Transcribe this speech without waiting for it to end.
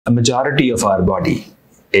A majority of our body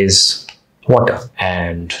is water,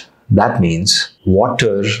 and that means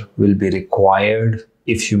water will be required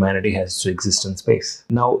if humanity has to exist in space.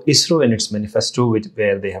 Now, ISRO in its manifesto,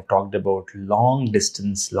 where they have talked about long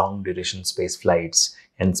distance, long duration space flights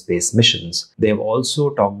and space missions, they have also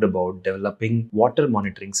talked about developing water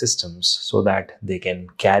monitoring systems so that they can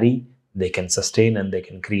carry, they can sustain, and they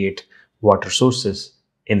can create water sources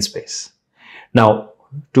in space. Now,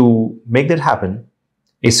 to make that happen,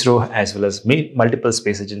 ISRO as well as multiple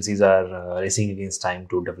space agencies are racing against time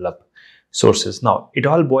to develop sources. Now, it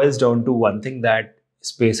all boils down to one thing, that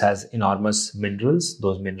space has enormous minerals.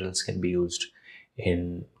 Those minerals can be used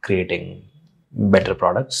in creating better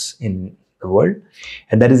products in the world.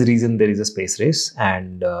 And that is the reason there is a space race,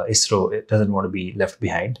 and ISRO doesn't want to be left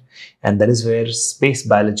behind. And that is where space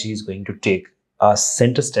biology is going to take a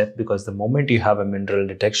center step, because the moment you have a mineral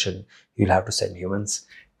detection, you'll have to send humans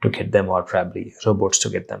to get them, or probably robots to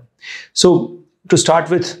get them. So to start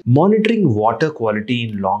with, monitoring water quality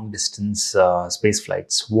in long distance space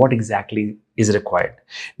flights, what exactly is required?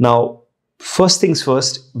 Now, first things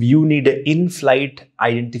first, you need an in-flight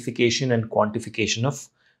identification and quantification of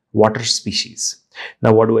water species.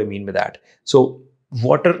 Now, what do I mean by that? So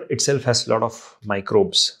water itself has a lot of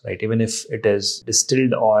microbes, right? Even if it is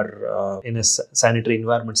distilled or in a sanitary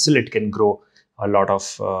environment, still it can grow a lot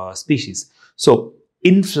of species. So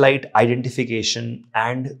in-flight identification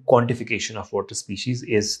and quantification of water species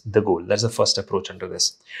is the goal. That's the first approach under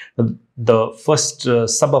this. The first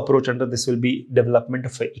sub-approach under this will be development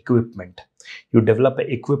of equipment. You develop an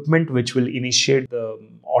equipment which will initiate the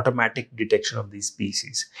automatic detection of these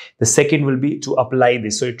species. The second will be to apply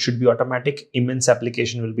this. So it should be automatic. Immense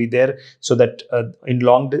application will be there, so that in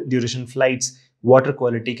long duration flights, water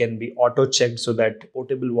quality can be auto-checked, so that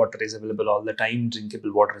potable water is available all the time,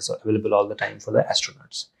 drinkable water is available all the time for the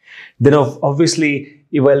astronauts. Then obviously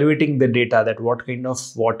evaluating the data, that what kind of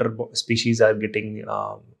water species are getting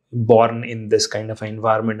born in this kind of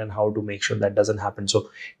environment, and how to make sure that doesn't happen. So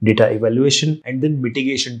data evaluation, and then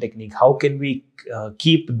mitigation technique. How can we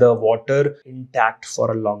keep the water intact for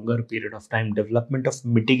a longer period of time? Development of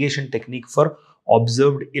mitigation technique for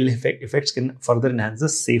observed ill effects can further enhance the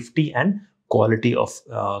safety and quality of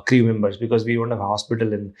crew members, because we don't have a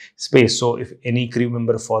hospital in space. So if any crew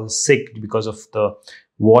member falls sick because of the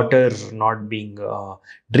water not being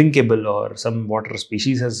drinkable, or some water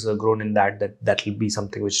species has grown in that will be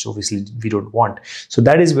something which obviously we don't want. So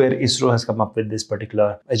that is where ISRO has come up with this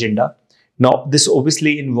particular agenda. Now, this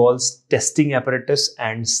obviously involves testing apparatus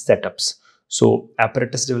and setups. So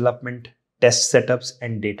apparatus development, test setups,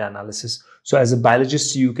 and data analysis. So as a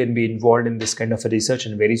biologist, you can be involved in this kind of a research,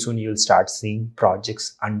 and very soon you'll start seeing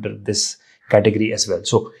projects under this category as well.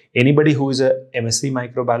 So anybody who is a MSc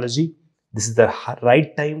microbiology, this is the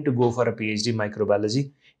right time to go for a PhD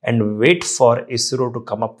microbiology, and wait for ISRO to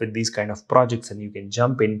come up with these kind of projects, and you can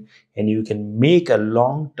jump in and you can make a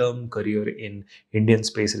long-term career in Indian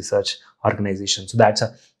Space Research Organization. So that's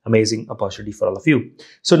an amazing opportunity for all of you.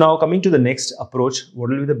 So now coming to the next approach, what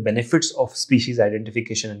will be the benefits of species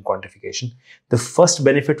identification and quantification? The first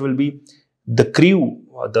benefit will be the crew,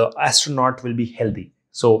 or the astronaut, will be healthy.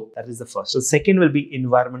 So that is the first. So second will be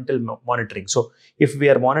environmental monitoring. So if we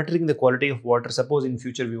are monitoring the quality of water, suppose in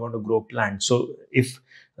future we want to grow plants. So if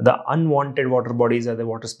the unwanted water bodies or the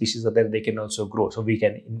water species are there, they can also grow. So we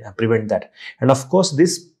can prevent that. And of course,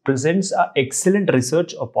 this presents excellent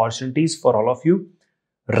research opportunities for all of you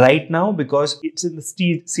right now, because it's in the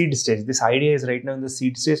seed stage. This idea is right now in the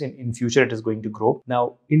seed stage, and in future it is going to grow.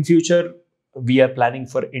 Now, in future, we are planning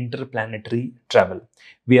for interplanetary travel.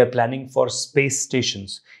 We are planning for space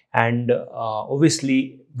stations. And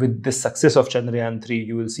obviously, with the success of Chandrayaan-3,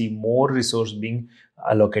 you will see more resource being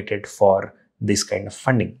allocated for this kind of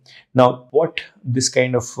funding. Now, what this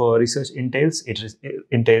kind of research entails? It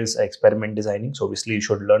entails experiment designing. So obviously, you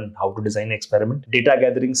should learn how to design an experiment. Data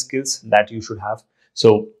gathering skills that you should have.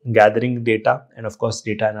 So gathering data, and of course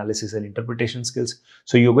data analysis and interpretation skills.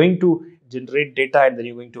 So you're going to generate data, and then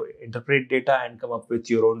you're going to interpret data and come up with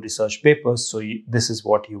your own research papers. So this is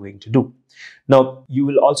what you're going to do. Now, you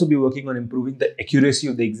will also be working on improving the accuracy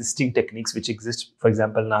of the existing techniques which exist. For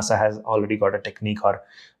example, NASA has already got a technique, or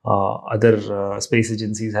other space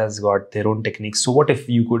agencies has got their own techniques. So what if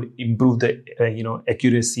you could improve the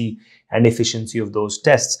accuracy and efficiency of those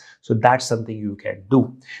tests? So that's something you can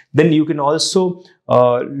do. Then you can also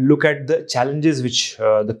look at the challenges which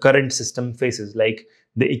the current system faces, like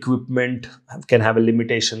the equipment can have a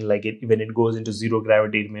limitation, like when it goes into zero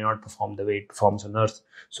gravity, it may not perform the way it performs on Earth.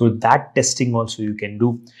 So that testing also you can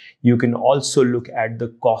do. You can also look at the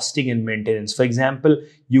costing and maintenance. For example,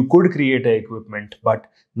 you could create an equipment, but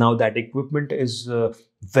now that equipment is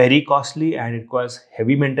very costly and it requires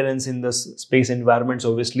heavy maintenance in the space environments.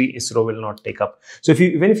 Obviously, ISRO will not take up. So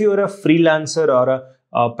even if you are a freelancer or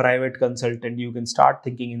a private consultant, you can start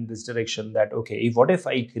thinking in this direction that, okay, what if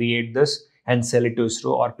I create this and sell it to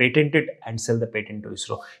ISRO, or patent it and sell the patent to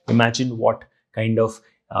ISRO? Imagine what kind of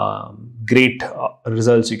great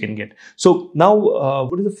results you can get. So now,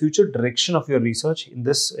 what is the future direction of your research? In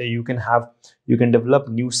this, you can develop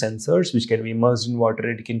new sensors which can be immersed in water.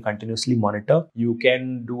 It can continuously monitor. You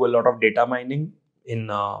can do a lot of data mining in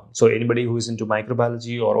so anybody who is into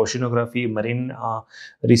microbiology or oceanography, marine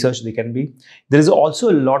research, they can be. There is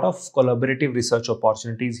also a lot of collaborative research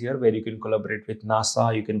opportunities here where you can collaborate with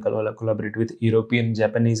NASA, you can collaborate with European,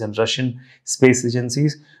 Japanese and Russian space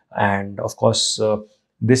agencies, and of course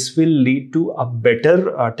this will lead to a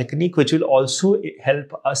better technique which will also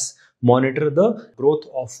help us monitor the growth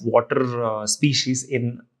of water species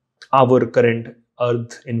in our current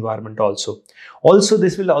earth environment also. Also,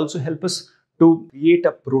 this will also help us to create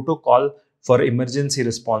a protocol for emergency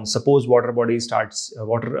response. Suppose water body starts,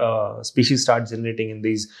 water species starts generating in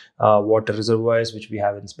these water reservoirs which we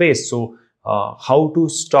have in space. So how to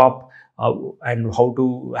stop and how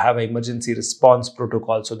to have an emergency response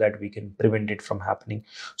protocol so that we can prevent it from happening.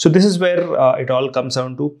 So this is where it all comes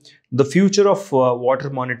down to. The future of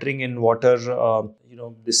water monitoring and water,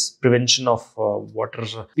 this prevention of water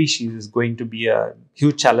species is going to be a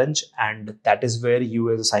huge challenge, and that is where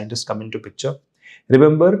you as a scientist come into picture.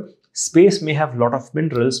 Remember, space may have a lot of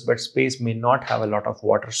minerals, but space may not have a lot of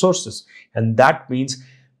water sources, and that means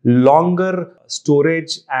longer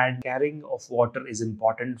storage and carrying of water is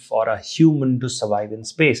important for a human to survive in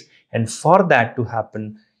space. And for that to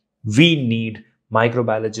happen, we need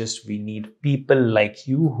microbiologists, we need people like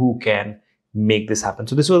you who can make this happen.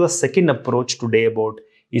 So this was the second approach today about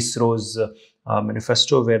ISRO's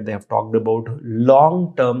manifesto, where they have talked about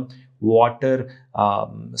long-term water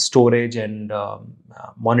storage and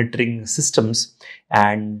monitoring systems.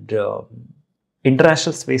 And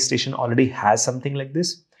International Space Station already has something like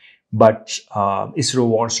this, but ISRO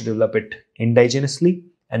wants to develop it indigenously,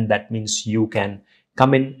 and that means you can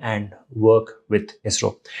come in and work with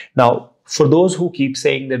ISRO. Now, for those who keep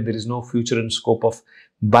saying that there is no future and scope of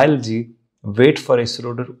biology, wait for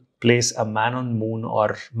ISRO to place a man on moon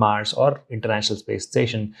or Mars or International Space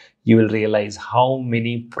Station. You will realize how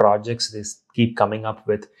many projects they keep coming up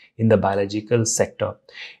with in the biological sector.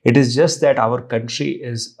 It is just that our country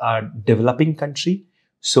is a developing country.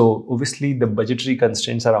 So obviously the budgetary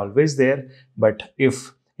constraints are always there. But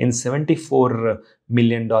if in $74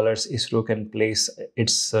 million ISRO can place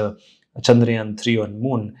its Chandrayaan 3 on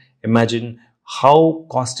moon, imagine how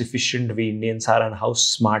cost efficient we Indians are and how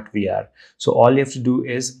smart we are. So all you have to do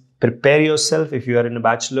is prepare yourself. If you are in a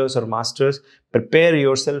bachelor's or master's, prepare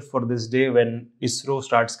yourself for this day when ISRO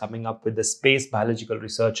starts coming up with the Space Biological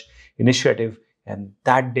Research Initiative, and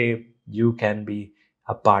that day you can be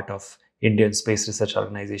a part of Indian Space Research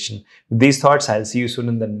Organization. With these thoughts, I'll see you soon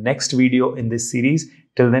in the next video in this series.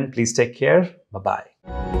 Till then, please take care.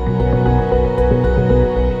 Bye-bye.